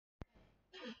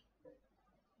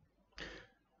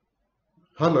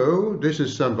Hello, this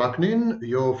is Sam Vaknin,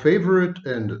 your favorite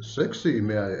and sexy,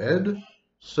 may I add,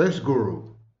 sex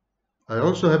guru. I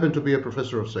also happen to be a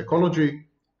professor of psychology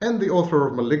and the author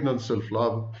of Malignant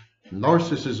Self-Love,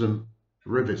 Narcissism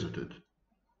Revisited.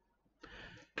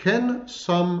 Can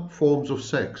some forms of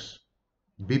sex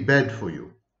be bad for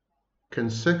you? Can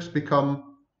sex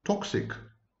become toxic?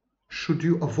 Should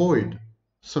you avoid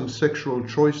some sexual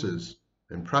choices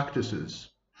and practices?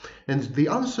 And the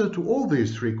answer to all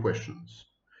these three questions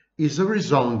is a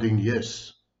resounding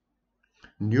yes.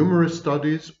 Numerous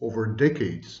studies over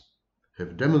decades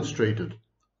have demonstrated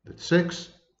that sex,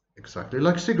 exactly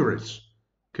like cigarettes,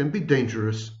 can be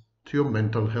dangerous to your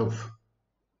mental health.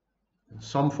 And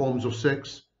some forms of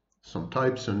sex, some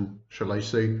types and, shall I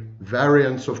say,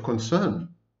 variants of concern,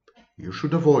 you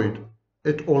should avoid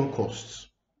at all costs.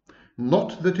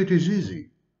 Not that it is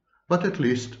easy, but at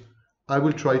least I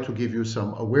will try to give you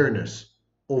some awareness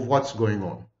of what's going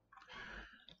on.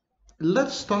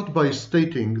 Let's start by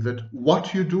stating that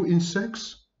what you do in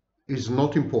sex is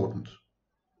not important.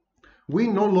 We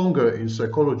no longer in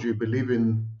psychology believe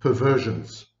in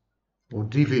perversions or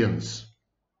deviance.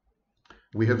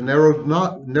 We have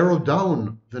narrowed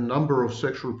down the number of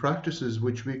sexual practices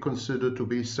which we consider to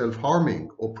be self-harming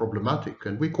or problematic,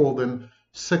 and we call them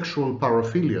sexual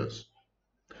paraphilias.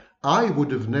 I would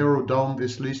have narrowed down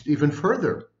this list even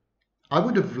further. I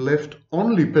would have left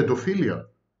only pedophilia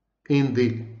in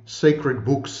the sacred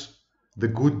books, the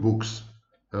good books,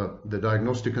 the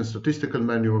Diagnostic and Statistical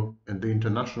Manual and the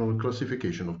International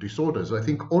Classification of Disorders. I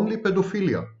think only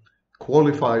pedophilia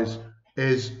qualifies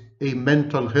as a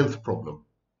mental health problem.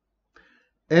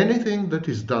 Anything that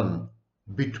is done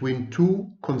between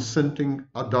two consenting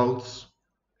adults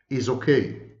is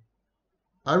okay.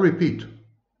 I repeat,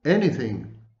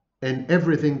 anything and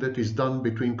everything that is done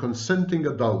between consenting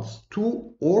adults,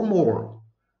 two or more,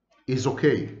 is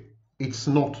okay. It's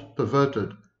not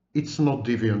perverted, it's not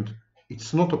deviant,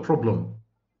 it's not a problem.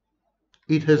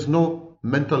 It has no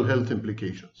mental health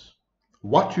implications.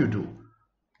 What you do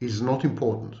is not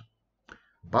important.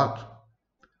 But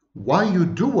why you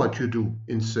do what you do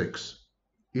in sex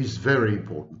is very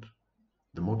important.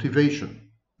 The motivation,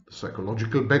 the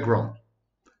psychological background,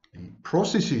 the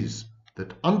processes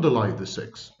that underlie the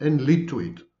sex and lead to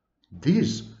it,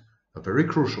 these are very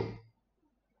crucial.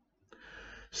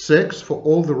 Sex for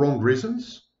all the wrong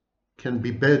reasons can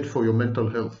be bad for your mental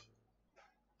health.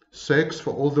 Sex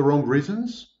for all the wrong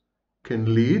reasons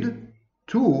can lead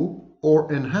to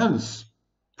or enhance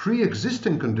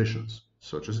pre-existing conditions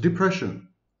such as depression,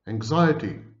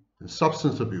 anxiety, and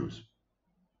substance abuse.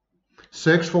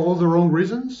 Sex for all the wrong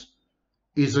reasons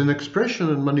is an expression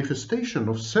and manifestation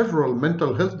of several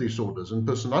mental health disorders and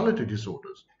personality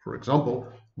disorders. For example,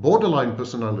 borderline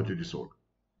personality disorder.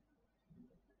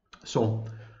 So,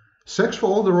 sex for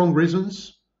all the wrong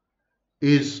reasons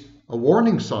is a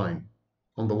warning sign,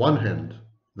 on the one hand,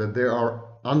 that there are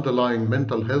underlying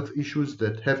mental health issues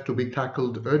that have to be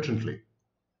tackled urgently.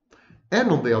 And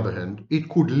on the other hand, it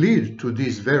could lead to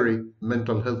these very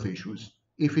mental health issues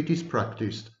if it is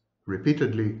practiced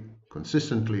repeatedly,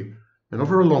 consistently, and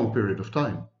over a long period of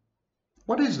time.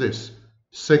 What is this?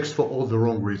 Sex for all the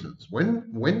wrong reasons.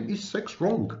 When is sex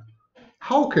wrong?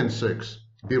 How can sex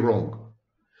be wrong?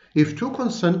 If two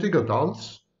consenting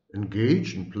adults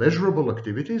engage in pleasurable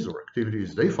activities or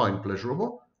activities they find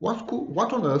pleasurable, what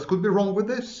on earth could be wrong with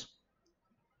this?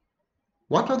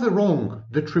 What are the wrong,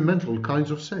 detrimental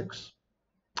kinds of sex?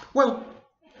 Well,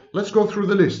 let's go through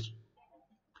the list.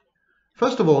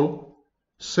 First of all,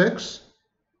 sex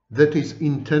that is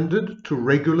intended to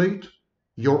regulate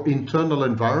your internal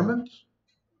environment,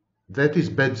 that is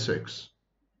bad sex.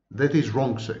 That is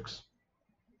wrong sex.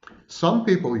 Some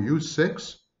people use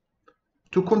sex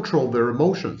to control their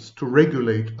emotions, to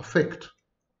regulate affects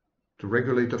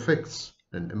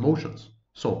and emotions.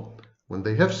 So when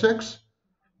they have sex,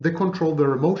 they control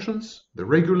their emotions, they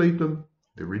regulate them,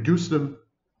 they reduce them,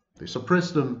 they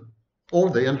suppress them, or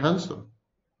they enhance them.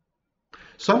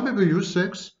 Some people use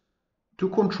sex to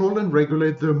control and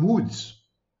regulate their moods.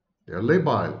 They are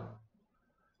labile,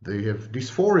 they have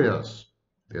dysphorias,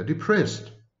 they are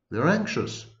depressed, they're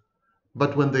anxious.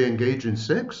 But when they engage in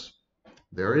sex,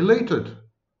 they're elated.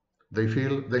 They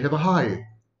feel they have a high,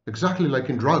 exactly like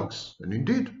in drugs. And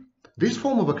indeed, this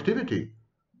form of activity,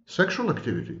 sexual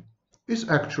activity, is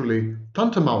actually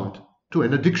tantamount to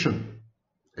an addiction.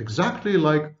 Exactly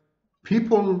like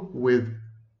people with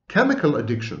chemical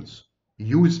addictions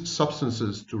use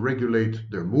substances to regulate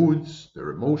their moods,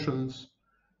 their emotions,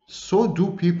 so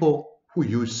do people who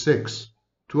use sex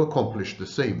to accomplish the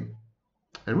same.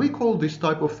 And we call this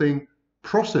type of thing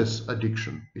process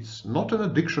addiction. It's not an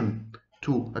addiction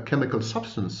to a chemical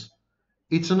substance.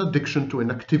 it's an addiction to an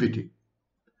activity.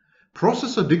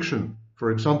 Process addiction,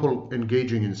 for example,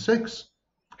 engaging in sex,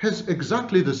 has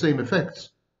exactly the same effects,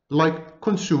 like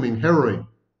consuming heroin,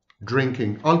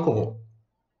 drinking alcohol,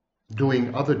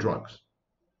 doing other drugs.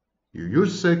 You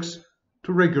use sex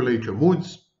to regulate your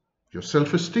moods, your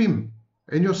self-esteem,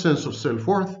 and your sense of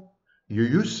self-worth. You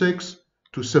use sex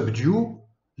to subdue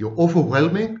your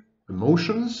overwhelming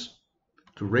emotions,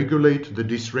 to regulate the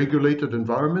dysregulated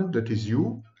environment that is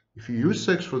you. If you use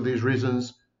sex for these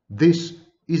reasons, this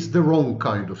is the wrong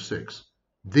kind of sex.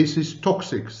 This is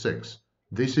toxic sex.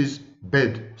 This is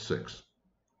bad sex.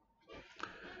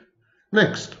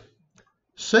 Next,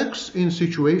 sex in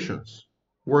situations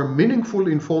where meaningful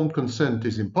informed consent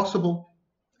is impossible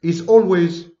is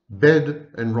always bad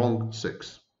and wrong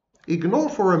sex. Ignore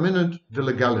for a minute the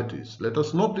legalities. Let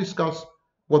us not discuss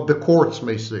what the courts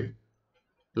may say.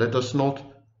 Let us not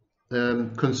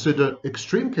consider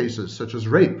extreme cases such as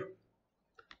rape.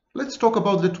 Let's talk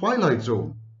about the twilight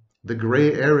zone, the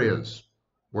gray areas,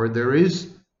 where there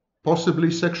is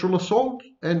possibly sexual assault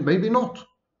and maybe not.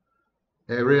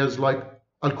 Areas like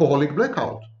alcoholic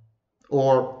blackout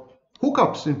or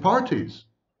hookups in parties.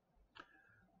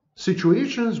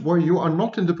 Situations where you are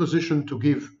not in the position to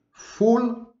give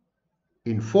full,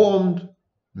 informed,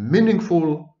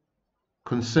 meaningful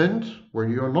consent, where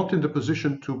you are not in the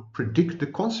position to predict the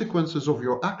consequences of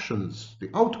your actions, the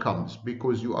outcomes,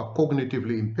 because you are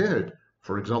cognitively impaired,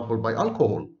 for example, by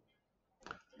alcohol.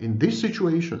 In these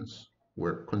situations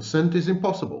where consent is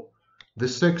impossible, the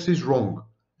sex is wrong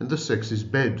and the sex is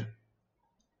bad.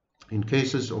 In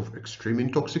cases of extreme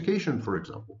intoxication, for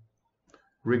example.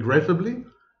 Regrettably,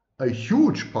 a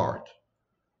huge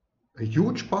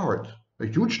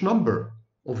number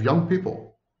of young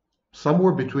people,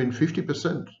 somewhere between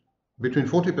 50%, between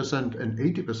 40% and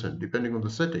 80%, depending on the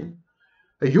setting,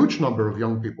 a huge number of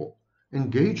young people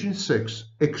engage in sex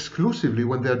exclusively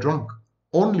when they're drunk,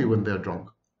 only when they're drunk.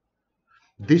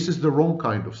 This is the wrong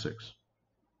kind of sex.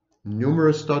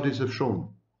 Numerous studies have shown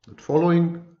that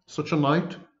following such a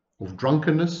night of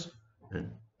drunkenness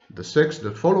and the sex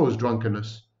that follows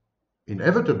drunkenness,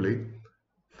 inevitably,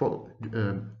 for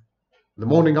the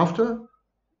morning after,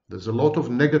 there's a lot of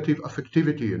negative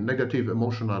affectivity and negative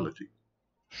emotionality.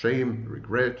 Shame,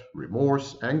 regret,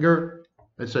 remorse, anger,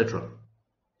 etc.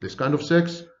 This kind of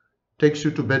sex takes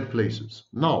you to bad places.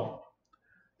 Now,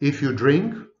 if you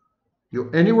drink,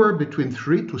 you're anywhere between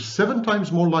 3 to 7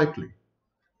 times more likely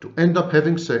to end up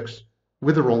having sex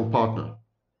with the wrong partner,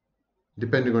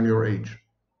 depending on your age.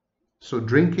 So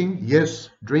drinking, yes,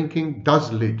 drinking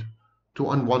does lead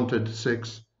to unwanted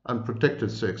sex,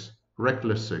 unprotected sex,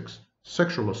 reckless sex,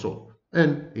 sexual assault,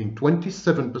 and in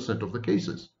 27% of the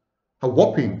cases, a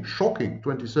whopping, shocking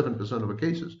 27% of the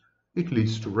cases, it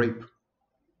leads to rape.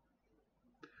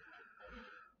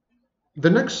 The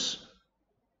next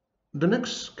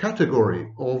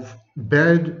category of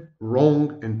bad,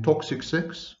 wrong, and toxic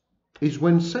sex is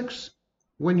when sex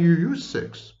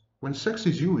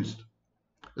is used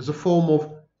as a form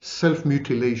of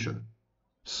self-mutilation,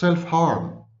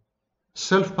 self-harm,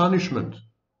 self-punishment,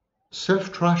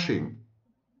 self-trashing,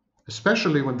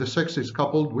 especially when the sex is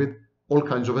coupled with all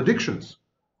kinds of addictions,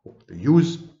 the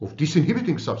use of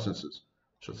disinhibiting substances,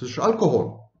 such as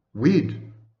alcohol,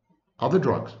 weed, other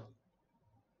drugs.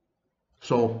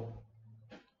 So,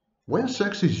 when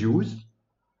sex is used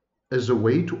as a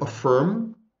way to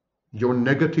affirm your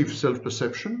negative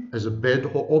self-perception as a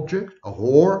bad object, a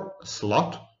whore, a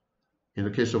slut, in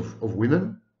the case of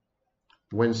women,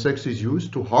 when sex is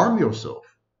used to harm yourself,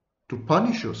 to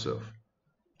punish yourself,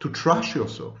 to trash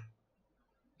yourself,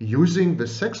 using the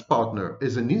sex partner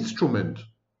as an instrument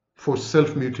for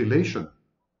self-mutilation,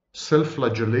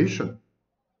 self-flagellation,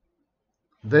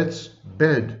 that's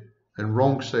bad and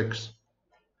wrong sex.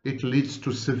 It leads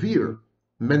to severe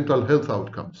mental health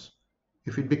outcomes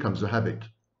if it becomes a habit.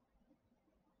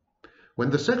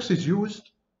 When the sex is used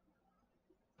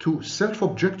to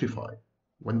self-objectify,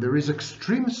 when there is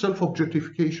extreme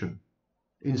self-objectification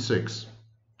in sex,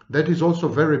 that is also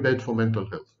very bad for mental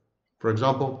health. For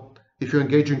example, if you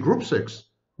engage in group sex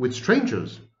with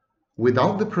strangers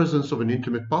without the presence of an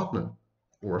intimate partner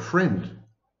or a friend,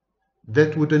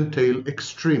 that would entail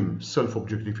extreme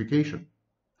self-objectification.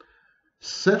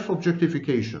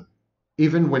 Self-objectification,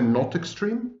 even when not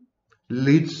extreme,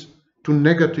 leads to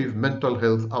negative mental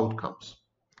health outcomes.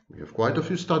 We have quite a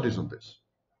few studies on this.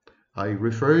 I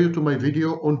refer you to my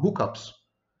video on hookups,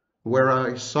 where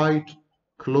I cite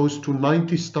close to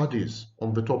 90 studies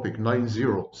on the topic, 90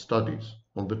 studies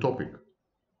on the topic.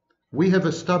 We have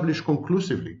established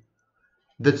conclusively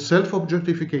that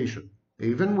self-objectification,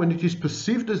 even when it is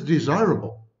perceived as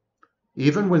desirable,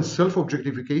 even when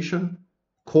self-objectification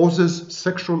causes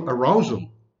sexual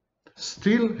arousal,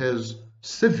 still has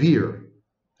severe,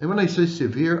 and when I say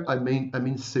severe, I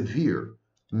mean severe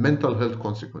mental health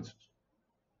consequences.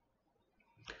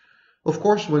 Of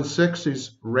course, when sex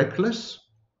is reckless,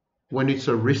 when it's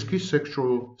a risky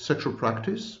sexual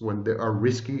practice, when there are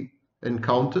risky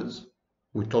encounters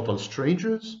with total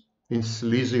strangers in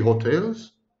sleazy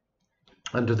hotels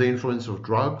under the influence of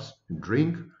drugs and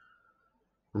drink,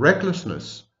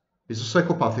 recklessness is a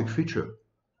psychopathic feature.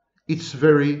 It's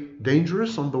very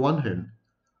dangerous on the one hand,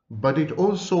 but it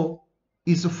also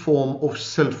is a form of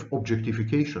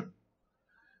self-objectification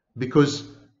because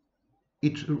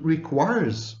it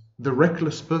requires the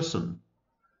reckless person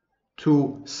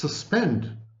to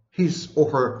suspend his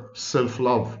or her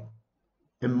self-love,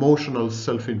 emotional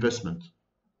self-investment.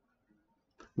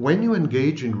 When you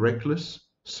engage in reckless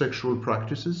sexual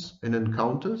practices and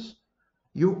encounters,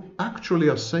 you actually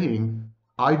are saying,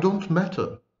 I don't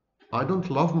matter. I don't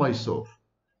love myself.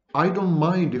 I don't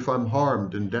mind if I'm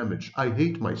harmed and damaged. I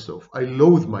hate myself. I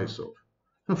loathe myself.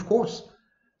 And of course,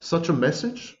 such a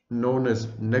message, known as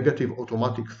negative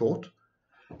automatic thought,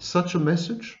 such a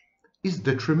message is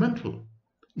detrimental,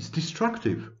 is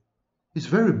destructive, is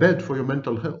very bad for your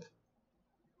mental health.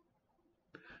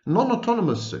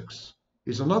 Non-autonomous sex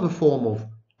is another form of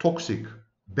toxic,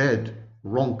 bad,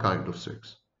 wrong kind of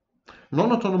sex.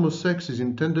 Non-autonomous sex is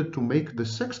intended to make the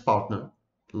sex partner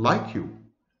like you,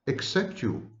 accept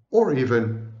you, or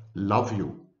even love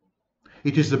you.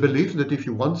 It is the belief that if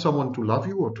you want someone to love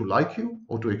you or to like you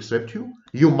or to accept you,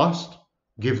 you must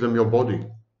give them your body.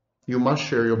 You must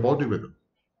share your body with them.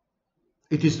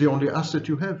 It is the only asset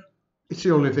you have. It's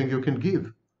the only thing you can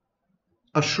give.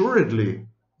 Assuredly,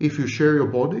 if you share your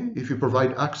body, if you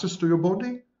provide access to your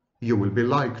body, you will be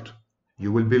liked.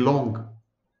 You will belong.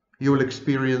 You will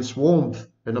experience warmth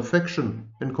and affection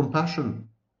and compassion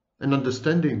and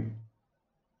understanding.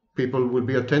 People will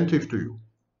be attentive to you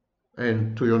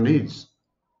and to your needs.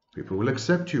 People will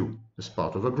accept you as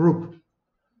part of a group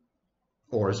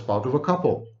or as part of a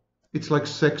couple. It's like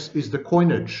sex is the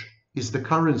coinage, is the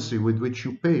currency with which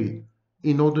you pay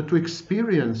in order to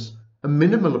experience a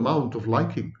minimal amount of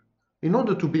liking, in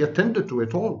order to be attended to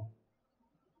at all.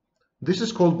 This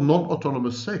is called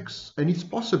non-autonomous sex, and it's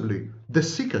possibly the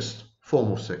sickest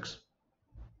form of sex.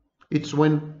 It's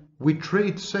when we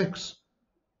trade sex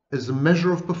as a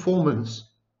measure of performance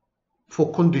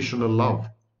for conditional love.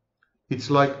 It's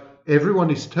like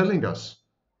everyone is telling us,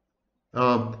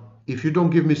 if you don't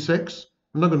give me sex,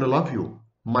 I'm not going to love you.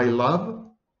 My love,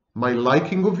 my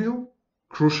liking of you,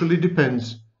 crucially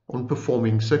depends on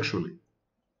performing sexually.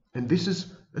 And this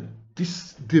is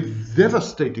the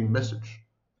devastating message,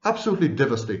 absolutely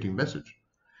devastating message.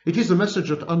 It is a message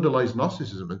that underlies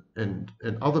narcissism and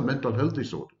other mental health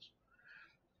disorders.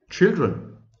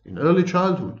 Children in early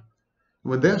childhood,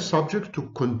 when they're subject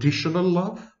to conditional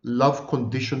love, love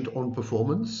conditioned on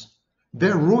performance,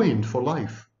 they're ruined for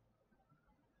life.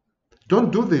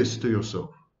 Don't do this to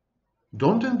yourself.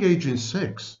 Don't engage in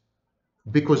sex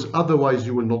because otherwise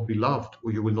you will not be loved,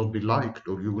 or you will not be liked,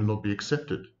 or you will not be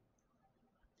accepted.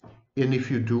 And if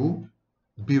you do,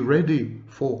 be ready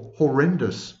for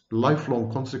horrendous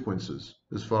lifelong consequences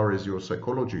as far as your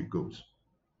psychology goes.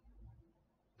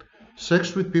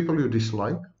 Sex with people you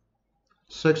dislike,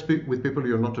 sex with people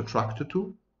you're not attracted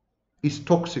to, is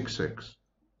toxic sex.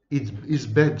 It is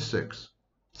bad sex.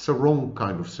 It's a wrong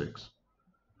kind of sex.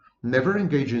 Never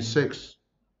engage in sex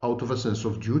out of a sense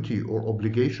of duty or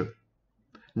obligation.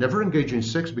 Never engage in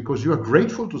sex because you are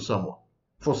grateful to someone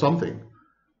for something.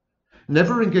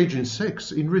 Never engage in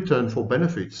sex in return for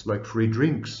benefits like free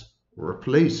drinks or a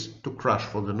place to crash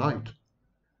for the night.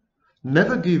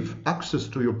 Never give access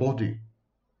to your body.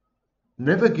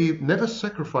 Never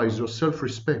sacrifice your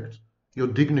self-respect, your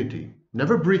dignity.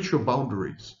 Never breach your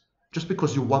boundaries just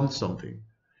because you want something.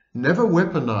 Never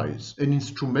weaponize and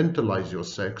instrumentalize your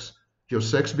sex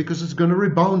because it's going to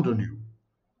rebound on you.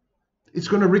 It's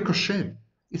going to ricochet.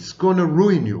 It's going to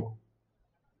ruin you.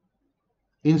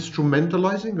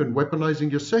 Instrumentalizing and weaponizing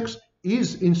your sex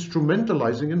is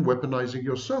instrumentalizing and weaponizing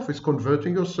yourself. It's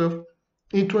converting yourself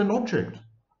into an object.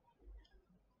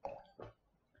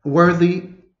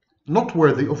 Not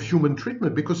worthy of human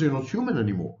treatment because you're not human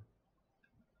anymore.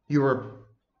 You're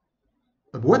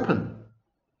a weapon.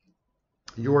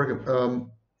 You're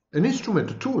an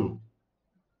instrument, a tool.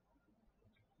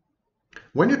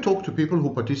 When you talk to people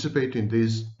who participate in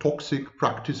these toxic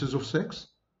practices of sex,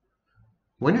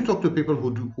 when you talk to people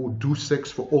who do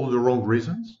sex for all the wrong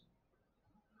reasons,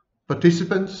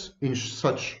 participants in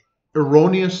such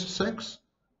erroneous sex,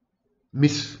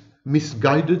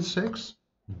 misguided sex,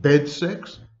 bad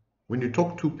sex, when you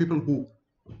talk to people who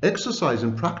exercise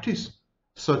and practice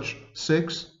such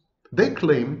sex, they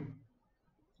claim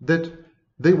that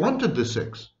they wanted the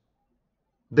sex.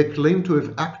 They claim to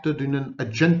have acted in an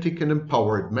agentic and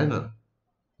empowered manner.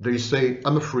 They say,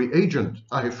 I'm a free agent,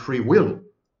 I have free will.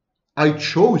 I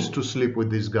chose to sleep with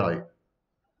this guy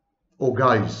or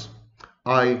guys.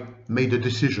 I made a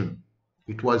decision.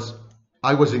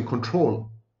 I was in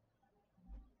control.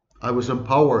 I was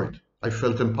empowered. I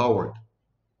felt empowered.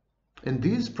 And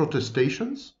these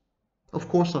protestations, of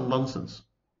course, are nonsense.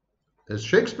 As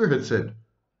Shakespeare had said,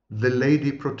 the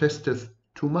lady protesteth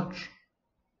too much.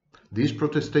 These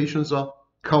protestations are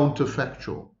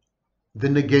counterfactual. They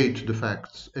negate the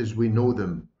facts as we know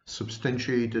them,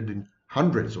 substantiated in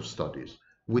hundreds of studies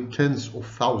with tens of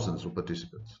thousands of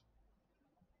participants.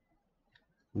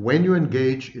 When you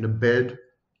engage in a bad,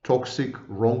 toxic,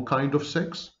 wrong kind of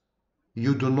sex,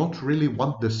 you do not really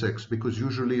want the sex because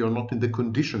usually you're not in the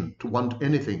condition to want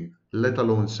anything, let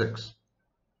alone sex.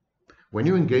 When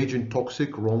you engage in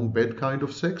toxic, wrong, bad kind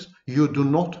of sex, you do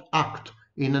not act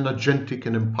in an agentic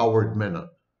and empowered manner.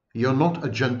 You're not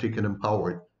agentic and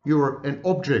empowered. You're an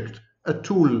object, a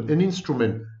tool, an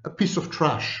instrument, a piece of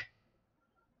trash.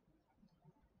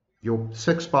 Your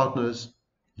sex partners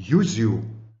use you,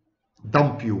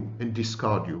 dump you, and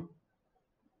discard you.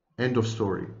 End of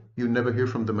story. You never hear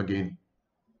from them again.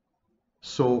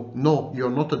 So, no,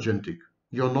 you're not agentic.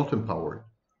 You're not empowered.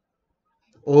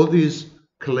 All these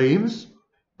claims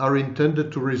are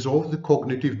intended to resolve the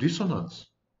cognitive dissonance,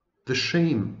 the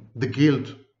shame, the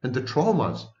guilt, and the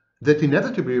traumas that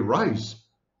inevitably rise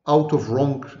out of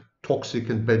wrong, toxic,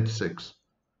 and bad sex.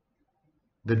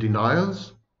 The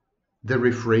denials, the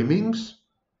reframings,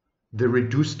 the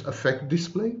reduced affect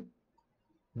display,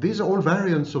 these are all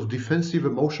variants of defensive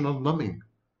emotional numbing,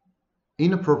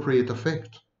 inappropriate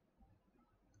affect.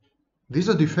 These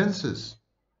are defenses.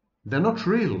 They're not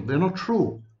real, they're not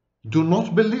true. Do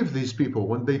not believe these people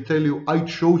when they tell you, I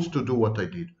chose to do what I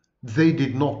did. They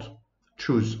did not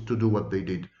choose to do what they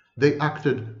did. They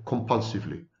acted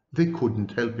compulsively. They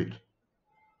couldn't help it.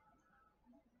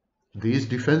 These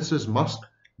defenses mask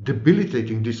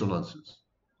debilitating dissonances,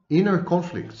 inner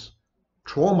conflicts,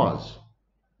 traumas,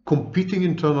 competing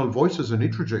internal voices and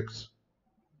introjects.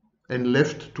 And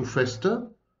left to fester,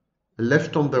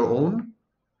 left on their own,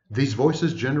 these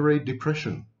voices generate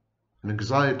depression and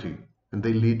anxiety, and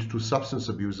they lead to substance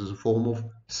abuse as a form of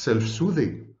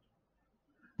self-soothing.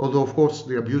 Although, of course,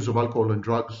 the abuse of alcohol and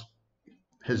drugs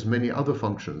has many other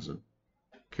functions and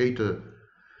caters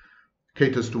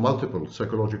to multiple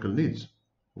psychological needs.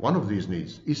 One of these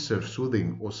needs is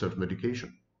self-soothing or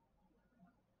self-medication.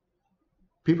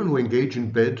 People who engage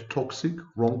in bad, toxic,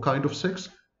 wrong kind of sex,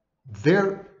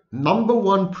 their number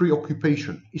one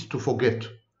preoccupation is to forget.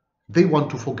 They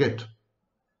want to forget.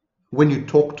 When you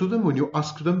talk to them, when you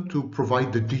ask them to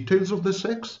provide the details of the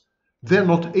sex, they're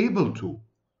not able to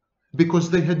because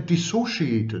they had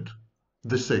dissociated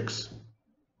the sex.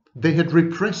 They had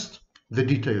repressed the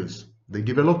details. They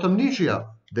developed amnesia.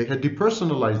 They had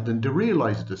depersonalized and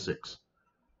derealized the sex.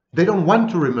 They don't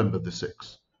want to remember the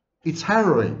sex. It's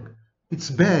harrowing. It's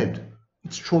bad.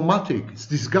 It's traumatic. It's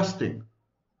disgusting.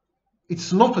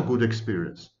 It's not a good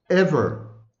experience. Ever.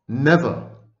 Never.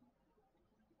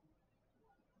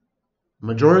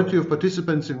 Majority of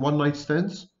participants in one-night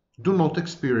stands do not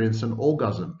experience an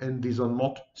orgasm, and these are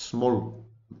not small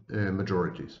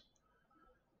majorities.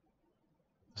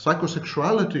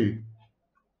 Psychosexuality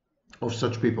of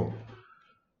such people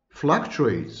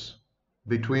fluctuates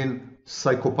between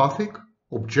psychopathic,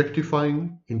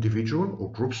 objectifying individual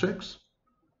or group sex,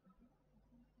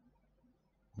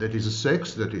 that is a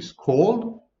sex that is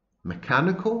cold,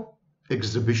 mechanical,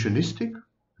 exhibitionistic,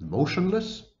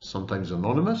 emotionless, sometimes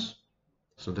anonymous.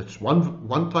 So that's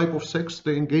one type of sex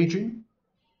they engage in.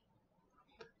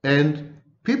 And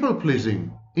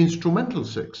people-pleasing, instrumental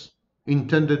sex,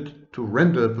 intended to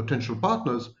render potential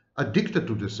partners addicted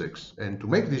to the sex and to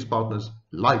make these partners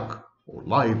like or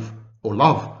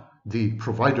love the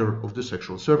provider of the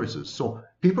sexual services. So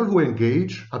people who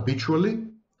engage habitually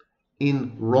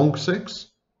in wrong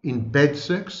sex, in bad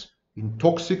sex, in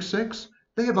toxic sex,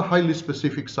 they have a highly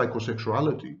specific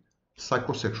psychosexuality,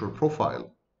 psychosexual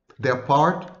profile. They are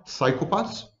part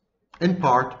psychopaths and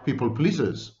part people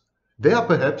pleasers. They are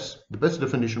perhaps, the best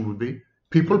definition would be,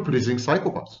 people pleasing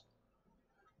psychopaths.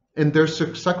 And their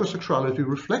psychosexuality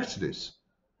reflects this.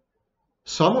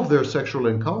 Some of their sexual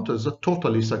encounters are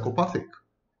totally psychopathic.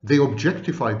 They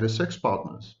objectify their sex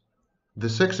partners. The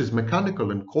sex is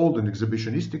mechanical and cold and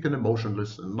exhibitionistic and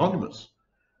emotionless and anonymous.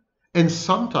 And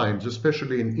sometimes,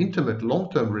 especially in intimate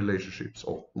long-term relationships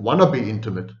or wannabe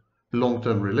intimate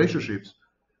long-term relationships,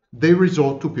 they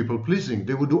resort to people pleasing.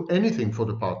 They will do anything for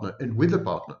the partner and with the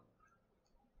partner.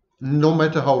 no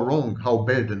matter how wrong, how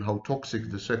bad, and how toxic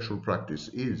the sexual practice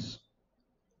is.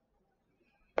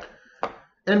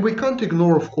 And we can't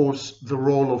ignore, of course, the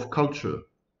role of culture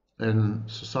and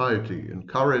society and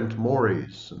current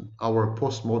mores and our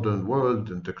postmodern world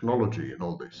and technology and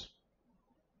all this.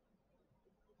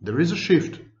 There is a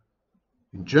shift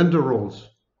in gender roles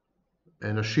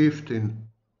and a shift in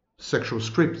sexual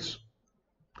scripts.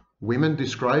 Women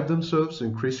describe themselves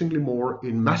increasingly more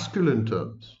in masculine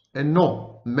terms. And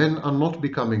no, men are not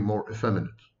becoming more effeminate.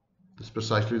 That's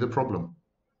precisely the problem.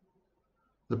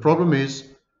 The problem is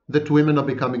that women are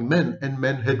becoming men and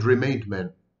men had remained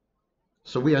men.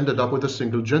 So we ended up with a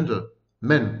single gender,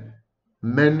 men.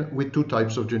 Men with two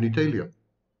types of genitalia.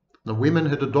 Now women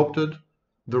had adopted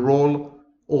the role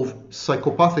of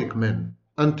psychopathic men,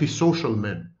 antisocial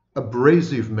men,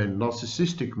 abrasive men,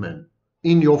 narcissistic men,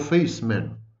 in-your-face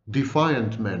men,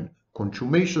 defiant men,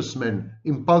 contumacious men,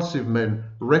 impulsive men,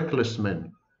 reckless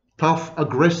men, tough,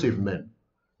 aggressive men.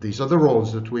 These are the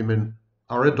roles that women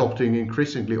are adopting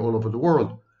increasingly all over the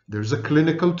world. There's a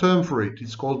clinical term for it.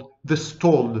 It's called the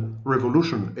stalled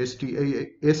revolution,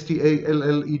 S-T-A-L-L-E-D,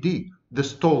 the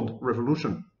stalled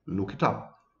revolution. Look it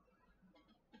up.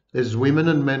 As women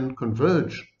and men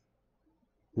converge,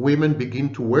 women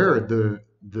begin to wear the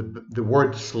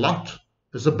word slut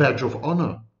as a badge of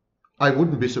honor. I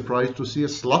wouldn't be surprised to see a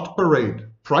slut parade,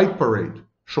 pride parade,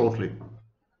 shortly.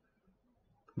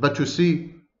 But you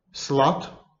see, slut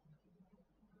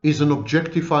is an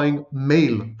objectifying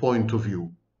male point of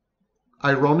view.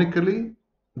 Ironically,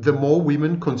 the more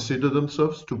women consider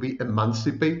themselves to be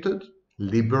emancipated,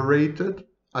 liberated,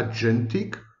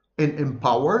 agentic, and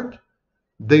empowered,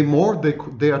 the more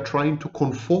they are trying to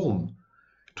conform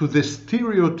to the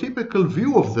stereotypical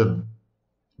view of them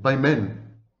by men.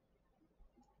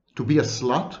 To be a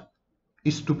slut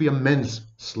is to be a men's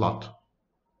slut.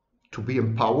 To be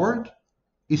empowered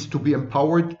is to be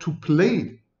empowered to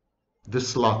play the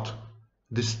slut,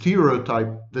 the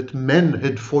stereotype that men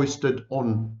had foisted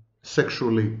on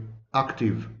sexually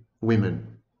active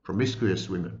women, promiscuous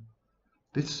women.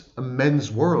 It's a men's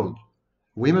world.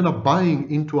 Women are buying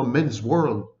into a men's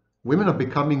world. Women are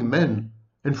becoming men,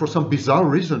 and for some bizarre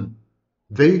reason,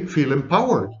 they feel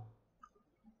empowered.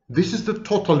 This is the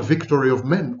total victory of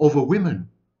men over women.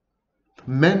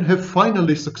 Men have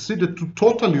finally succeeded to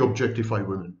totally objectify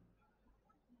women.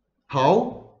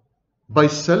 How? By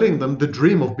selling them the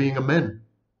dream of being a man.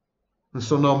 And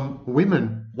so now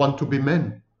women want to be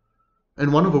men.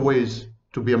 And one of the ways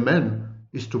to be a man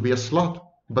is to be a slut.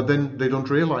 But then they don't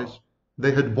realize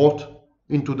they had bought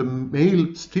into the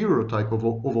male stereotype of a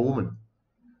woman.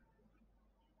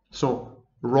 So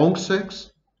wrong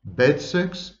sex, bad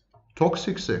sex,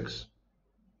 toxic sex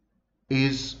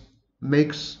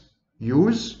makes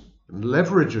use and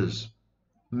leverages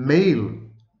male,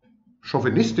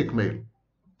 chauvinistic male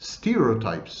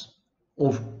stereotypes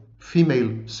of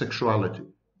female sexuality.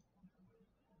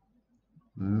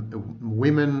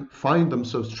 Women find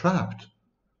themselves trapped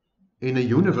in a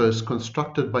universe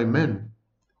constructed by men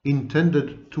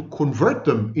intended to convert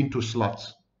them into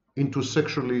sluts, into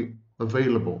sexually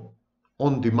available,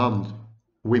 on-demand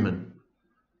women.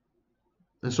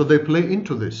 And so they play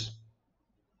into this.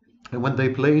 And when they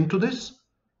play into this,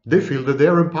 they feel that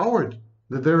they're empowered,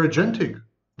 that they're agentic,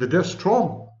 that they're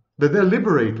strong, that they're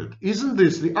liberated. Isn't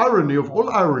this the irony of all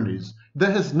ironies?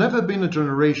 There has never been a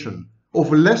generation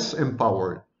of less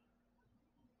empowered,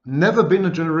 never been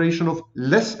a generation of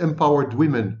less empowered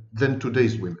women than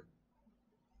today's women.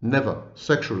 Never,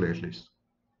 sexually at least.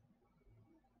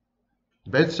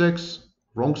 Bad sex,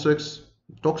 wrong sex,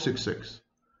 toxic sex.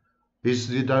 These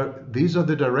are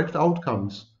the direct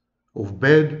outcomes of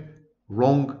bad,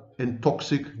 wrong, and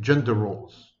toxic gender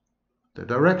roles. The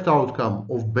direct outcome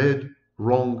of bad,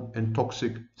 wrong, and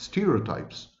toxic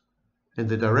stereotypes. And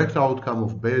the direct outcome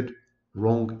of bad,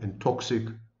 wrong, and toxic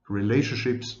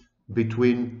relationships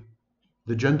between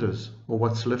the genders, or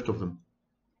what's left of them.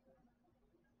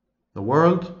 The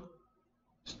world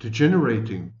is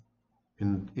degenerating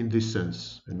in this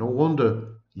sense, and no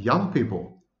wonder young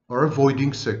people are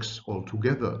avoiding sex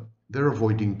altogether. They're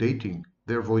avoiding dating,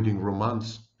 they're avoiding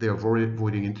romance, they're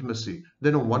avoiding intimacy.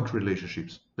 They don't want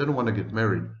relationships, they don't want to get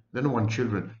married, they don't want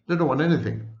children, they don't want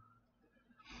anything.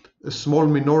 A small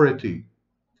minority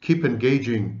keep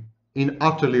engaging in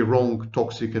utterly wrong,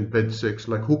 toxic, and bad sex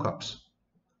like hookups.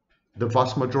 The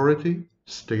vast majority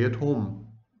stay at home,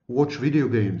 watch video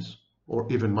games, or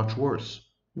even much worse,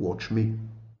 watch me.